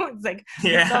 it's like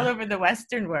it's all over the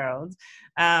Western world.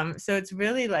 So it's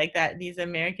really like that these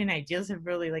American ideals have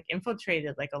really like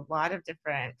infiltrated like a lot of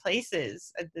different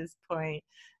places at this point.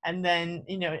 And then,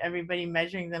 everybody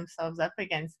measuring themselves up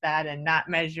against that and not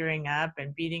measuring up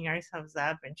and beating ourselves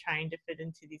up and trying to fit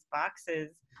into these boxes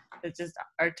that just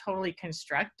are totally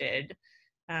constructed.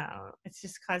 It's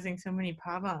just causing so many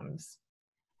problems.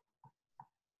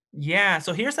 Yeah,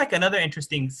 so here's like another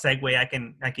interesting segue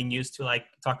I can use to like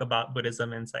talk about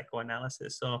Buddhism and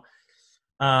psychoanalysis. So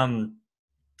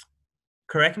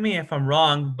correct me if I'm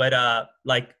wrong, but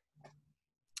like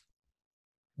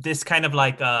this kind of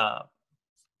like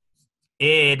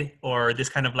id, or this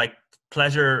kind of like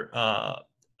pleasure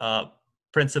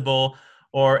principle,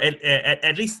 or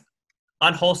at least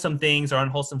unwholesome things or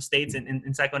unwholesome states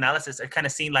in psychoanalysis are kind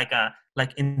of seen like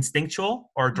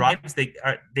instinctual, or drives. They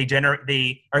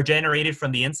are generated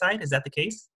from the inside. Is that the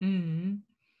case? Mm-hmm.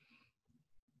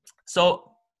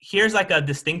 So here's like a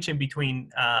distinction between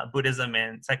Buddhism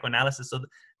and psychoanalysis. So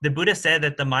the Buddha said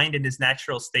that the mind in its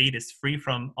natural state is free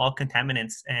from all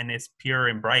contaminants and is pure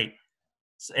and bright,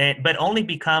 but only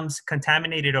becomes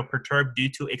contaminated or perturbed due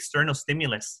to external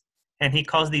stimulus. And he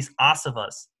calls these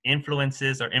asavas,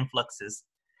 influences or influxes.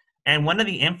 And one of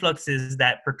the influxes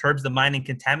that perturbs the mind and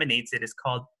contaminates it is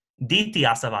called ditthi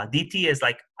asava. Ditthi is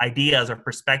like ideas or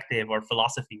perspective or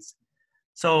philosophies.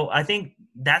 So I think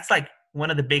that's like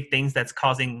one of the big things that's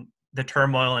causing the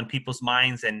turmoil in people's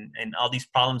minds and all these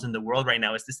problems in the world right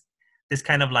now, is this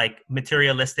kind of like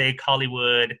materialistic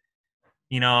Hollywood,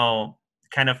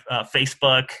 kind of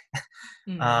Facebook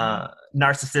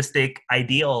narcissistic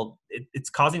ideal, it's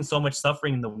causing so much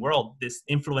suffering in the world. This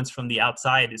influence from the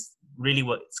outside is really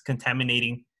what's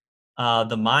contaminating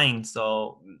the mind.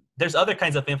 So there's other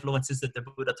kinds of influences that the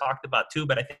Buddha talked about too,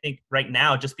 but I think right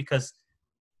now, just because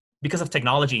of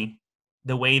technology,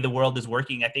 the way the world is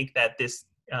working, I think that this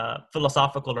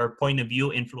philosophical or point of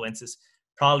view influence is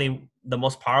probably the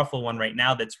most powerful one right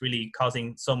now that's really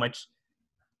causing so much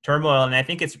turmoil. And I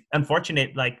think it's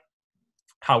unfortunate, like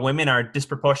how women are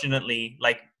disproportionately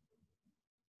like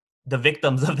the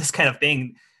victims of this kind of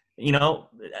thing. You know,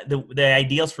 the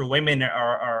ideals for women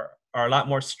are a lot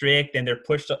more strict, and they're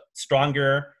pushed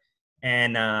stronger,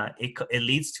 and it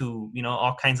leads to, you know,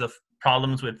 all kinds of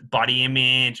problems with body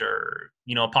image or,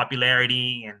 you know,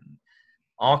 popularity and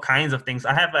all kinds of things.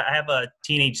 I have a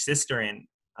teenage sister, and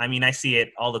I mean, I see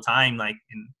it all the time, like,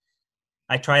 and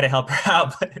I try to help her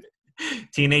out, but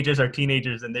teenagers are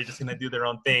teenagers and they're just going to do their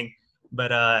own thing.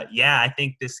 But yeah, I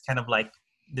think this kind of like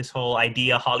this whole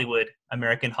idea, Hollywood,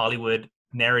 American Hollywood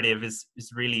narrative is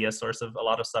really a source of a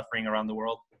lot of suffering around the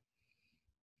world.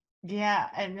 Yeah,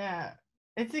 and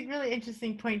it's a really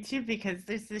interesting point too, because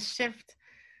there's this shift.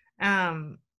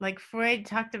 Like Freud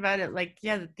talked about it, like,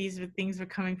 yeah, that these things were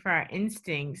coming from our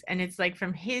instincts, and it's like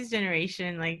from his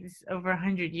generation, like over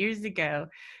 100 years ago,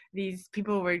 these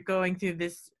people were going through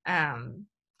this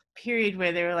period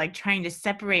where they were like trying to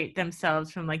separate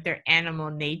themselves from like their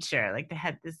animal nature. Like they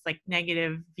had this like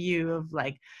negative view of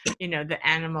like, you know, the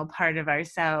animal part of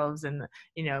ourselves, and,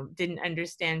 you know, didn't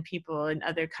understand people in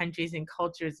other countries and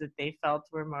cultures that they felt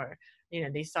were more, you know,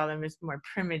 they saw them as more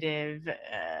primitive,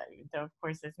 though of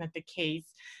course that's not the case.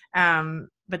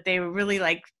 But they were really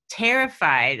like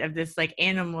terrified of this like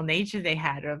animal nature they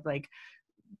had, of like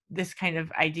this kind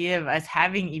of idea of us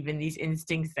having even these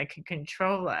instincts that could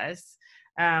control us.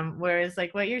 Whereas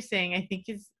like what you're saying, I think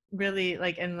is really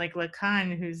like, and like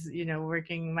Lacan, who's, you know,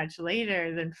 working much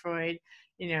later than Freud,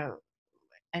 you know,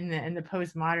 and the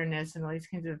postmodernists and all these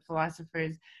kinds of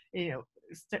philosophers, you know,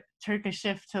 took a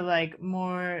shift to like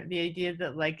more the idea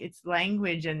that like it's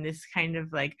language and this kind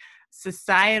of like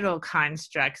societal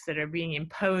constructs that are being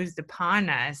imposed upon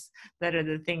us that are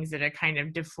the things that are kind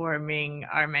of deforming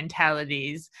our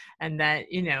mentalities, and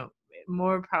that, you know,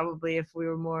 more probably if we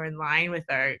were more in line with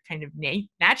our kind of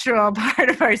natural part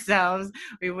of ourselves,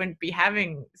 we wouldn't be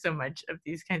having so much of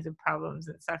these kinds of problems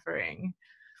and suffering.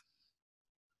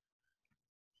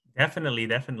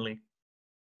 Definitely.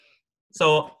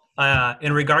 So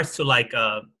in regards to like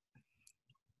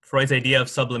Freud's idea of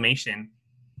sublimation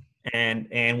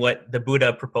and what the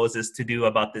Buddha proposes to do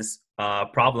about this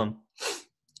problem.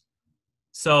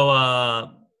 So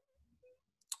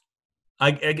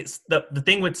I guess the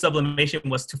thing with sublimation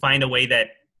was to find a way that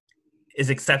is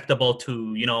acceptable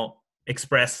to, you know,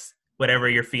 express whatever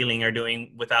you're feeling or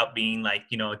doing without being like,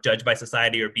 you know, judged by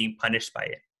society or being punished by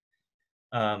it.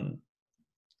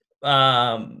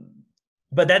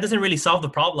 But that doesn't really solve the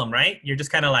problem, right? You're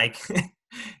just kind of like,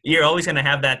 you're always going to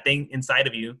have that thing inside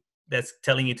of you that's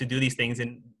telling you to do these things.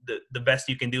 And the best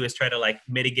you can do is try to like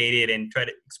mitigate it and try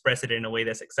to express it in a way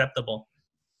that's acceptable.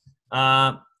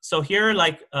 So here,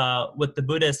 like what the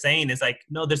Buddha is saying is like,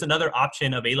 no, there's another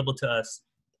option available to us,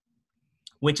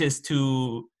 which is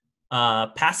to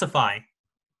pacify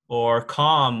or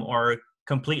calm or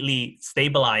completely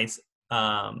stabilize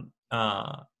the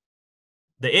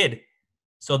id.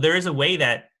 So there is a way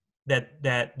that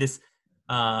this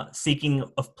seeking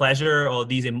of pleasure or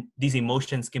these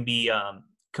emotions can be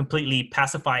completely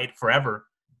pacified forever,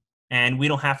 and we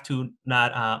don't have to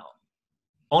not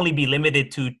only be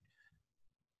limited to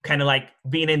kind of like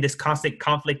being in this constant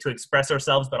conflict to express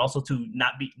ourselves, but also to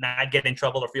not get in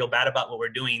trouble or feel bad about what we're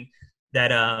doing.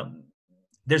 That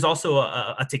there's also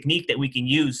a technique that we can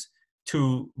use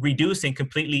to reduce and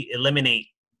completely eliminate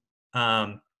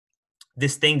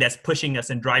this thing that's pushing us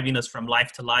and driving us from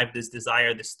life to life, this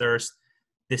desire, this thirst,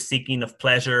 this seeking of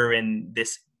pleasure, and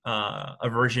this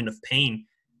aversion of pain,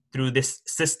 through this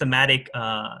systematic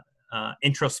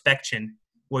introspection,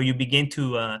 where you begin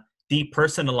to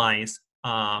depersonalize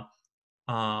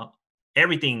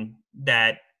everything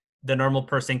that the normal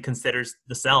person considers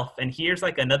the self. And here's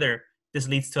like this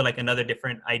leads to like another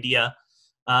different idea.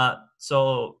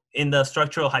 So in the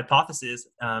structural hypothesis,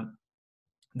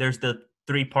 there's the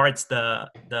three parts, the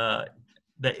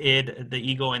id, the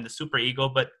ego, and the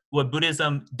superego. But what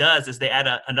Buddhism does is they add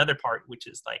another part, which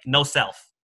is like no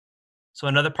self. So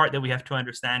another part that we have to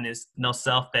understand is no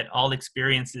self, that all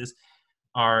experiences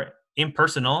are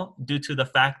impersonal due to the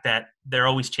fact that they're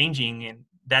always changing, and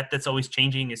that's always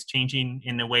changing is changing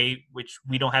in a way which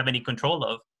we don't have any control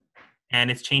of,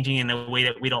 and it's changing in a way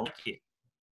that we don't like it.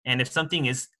 And if something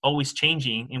is always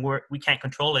changing and we can't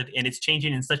control it, and it's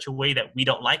changing in such a way that we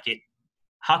don't like it,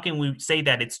 how can we say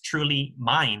that it's truly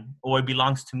mine, or it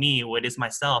belongs to me, or it is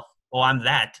myself, or I'm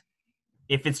that?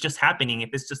 If it's just happening, if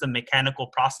it's just a mechanical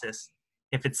process,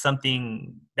 if it's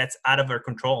something that's out of our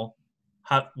control,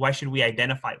 why should we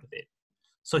identify with it?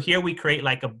 So here we create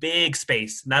like a big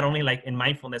space, not only like in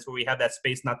mindfulness where we have that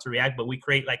space not to react, but we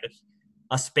create like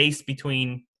a space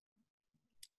between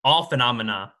all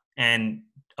phenomena and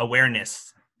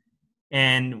awareness.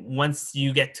 And once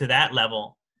you get to that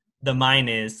level, the mind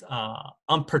is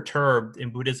unperturbed. In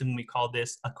Buddhism, we call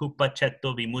this akupa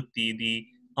cetto vimutti, the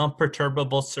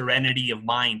unperturbable serenity of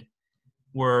mind,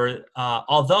 where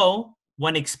although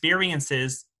one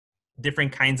experiences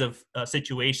different kinds of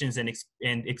situations and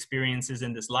experiences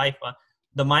in this life,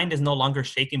 the mind is no longer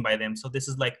shaken by them. So this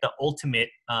is like the ultimate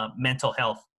mental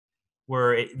health,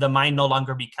 where the mind no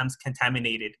longer becomes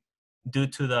contaminated due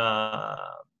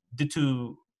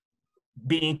to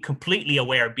being completely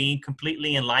aware, being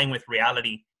completely in line with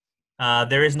reality.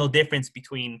 There is no difference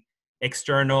between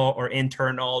external or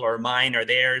internal or mine or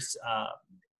theirs.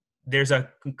 There's a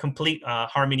complete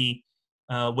harmony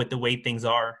with the way things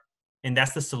are. And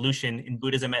that's the solution in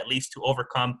Buddhism, at least, to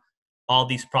overcome all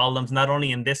these problems, not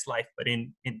only in this life, but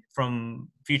in from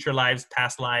future lives,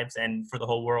 past lives, and for the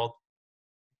whole world.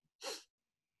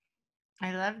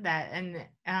 I love that. And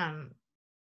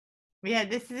yeah,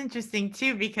 this is interesting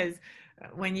too, because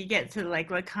when you get to like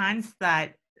Lacan's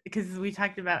thought, because we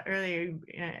talked about earlier,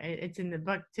 it's in the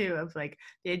book too, of like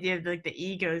the idea of like the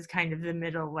ego is kind of the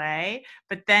middle way,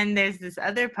 but then there's this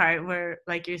other part where,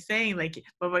 like you're saying, like,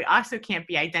 but we also can't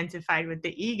be identified with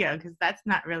the ego because that's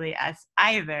not really us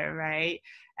either, right?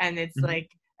 And it's like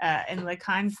in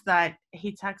Lacan's thought,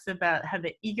 he talks about how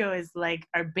the ego is like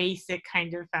our basic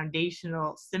kind of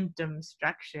foundational symptom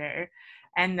structure,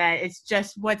 and that it's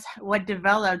just what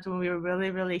developed when we were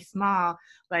really, really small,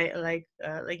 like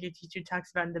your teacher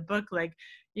talks about in the book. Like,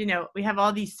 you know, we have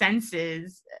all these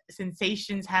sensations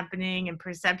happening and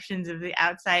perceptions of the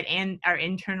outside and our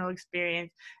internal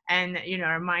experience, and you know,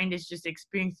 our mind is just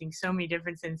experiencing so many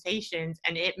different sensations,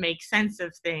 and it makes sense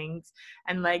of things,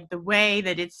 and like the way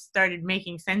that it started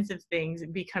making sense of things,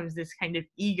 it becomes this kind of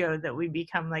ego that we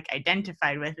become like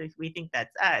identified with if we think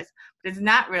that's us, but it's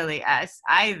not really us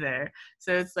either.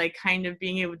 So it's like kind of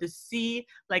being able to see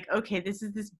like, okay, this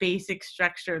is this basic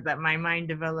structure that my mind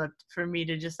developed for me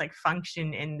to just like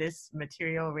function in this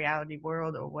material reality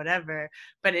world or whatever,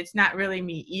 but it's not really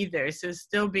me either. So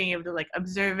still being able to like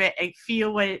observe it and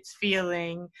feel what it's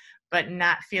feeling, but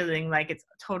not feeling like it's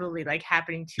totally like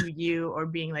happening to you, or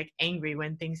being like angry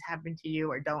when things happen to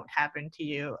you or don't happen to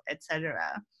you,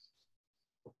 etc.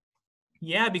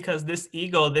 Yeah, because this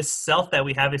ego, this self that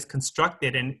we have, is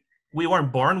constructed, and we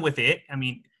weren't born with it. I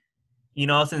mean, you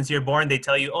know, since you're born, they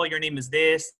tell you, oh, your name is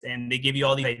this, and they give you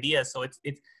all these ideas. So it's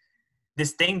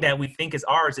this thing that we think is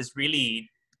ours is really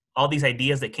all these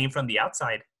ideas that came from the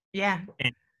outside. Yeah.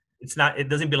 And it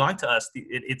doesn't belong to us.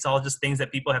 It's all just things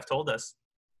that people have told us.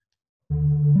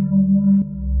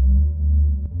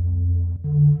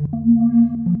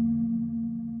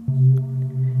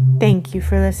 Thank you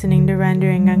for listening to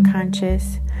Rendering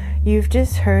Unconscious. You've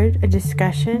just heard a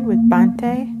discussion with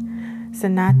Bhante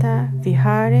Sanata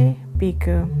Vihari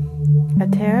Bhikkhu, a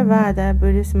Theravada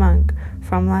Buddhist monk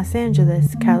from Los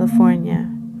Angeles, California.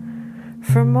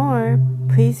 For more,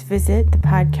 please visit the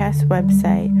podcast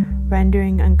website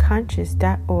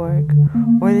renderingunconscious.org,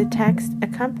 or the text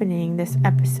accompanying this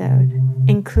episode,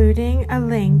 including a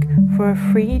link for a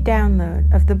free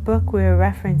download of the book we are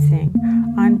referencing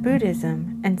on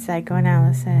Buddhism and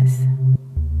psychoanalysis.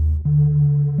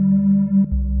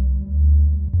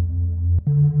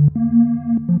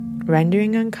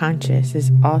 Rendering Unconscious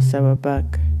is also a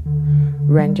book.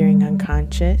 Rendering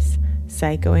Unconscious,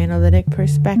 Psychoanalytic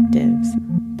Perspectives,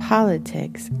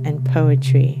 Politics, and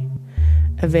Poetry.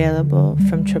 Available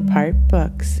from Trapart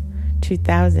Books,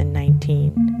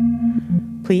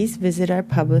 2019. Please visit our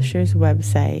publisher's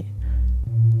website,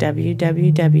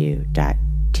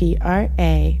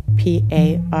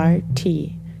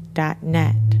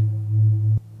 www.trapart.net.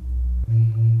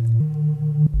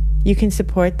 You can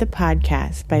support the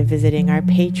podcast by visiting our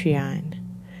Patreon,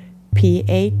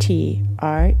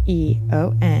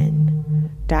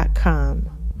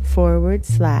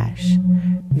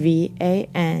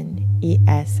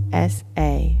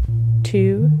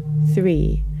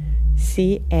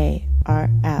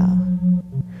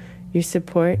 Your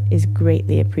support is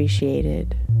greatly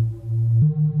appreciated.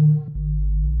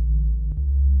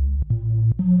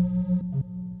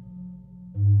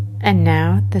 And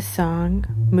now the song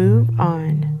Move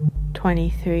On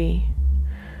 23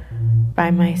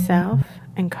 by myself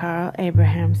and Carl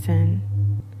Abrahamson.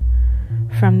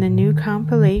 From the new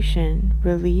compilation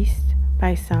released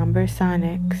by Somber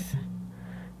Sonics,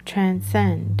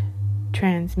 Transcend,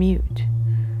 Transmute,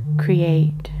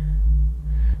 Create.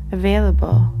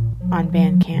 Available on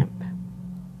Bandcamp.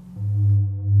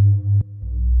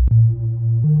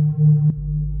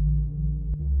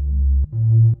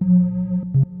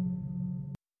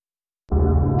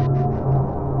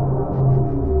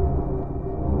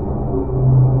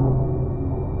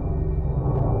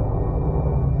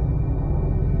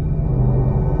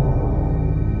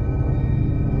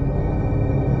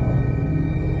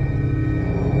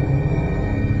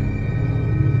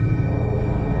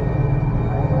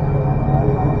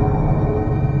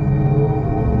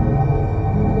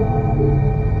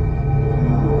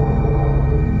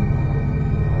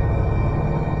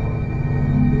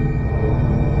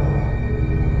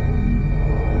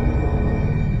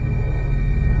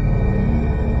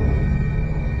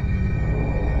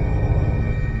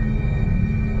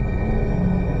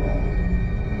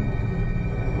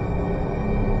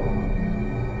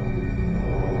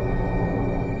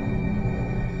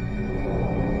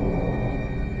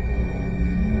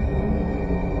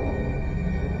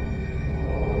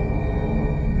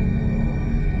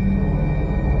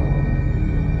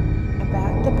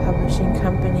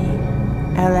 Company,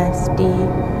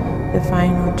 LSD, The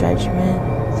Final Judgment,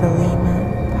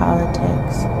 Thelema,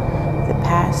 Politics, The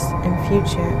Past and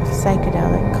Future of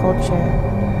Psychedelic Culture,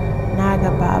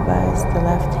 Naga Babas, The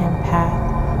Left-Hand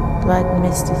Path, Blood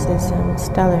Mysticism,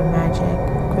 Stellar Magic,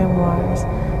 Grimoires,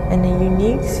 and a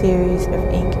unique series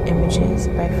of ink images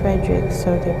by Frederick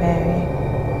Soderberry.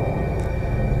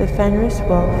 The Fenris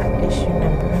Wolf, issue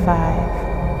number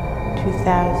 5,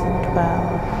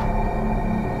 2012.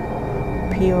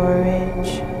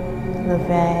 Peorage,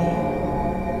 LeVay,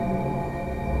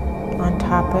 on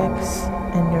topics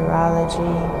and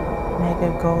neurology,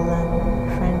 Mega Golem,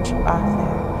 French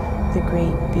author, The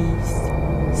Great Beast,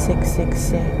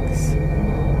 666,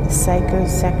 the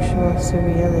psychosexual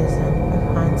surrealism of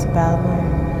Hans Bellmer,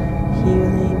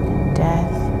 healing,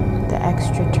 death, the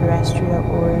extraterrestrial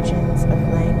origins of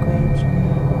language,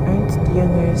 Ernst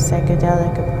Junger's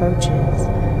psychedelic approaches,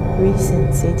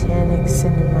 recent satanic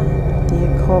cinema,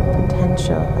 the occult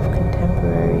potential of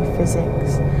contemporary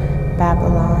physics,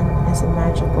 Babylon as a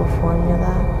magical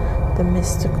formula, the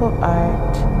mystical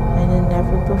art, and a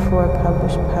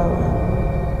never-before-published poem,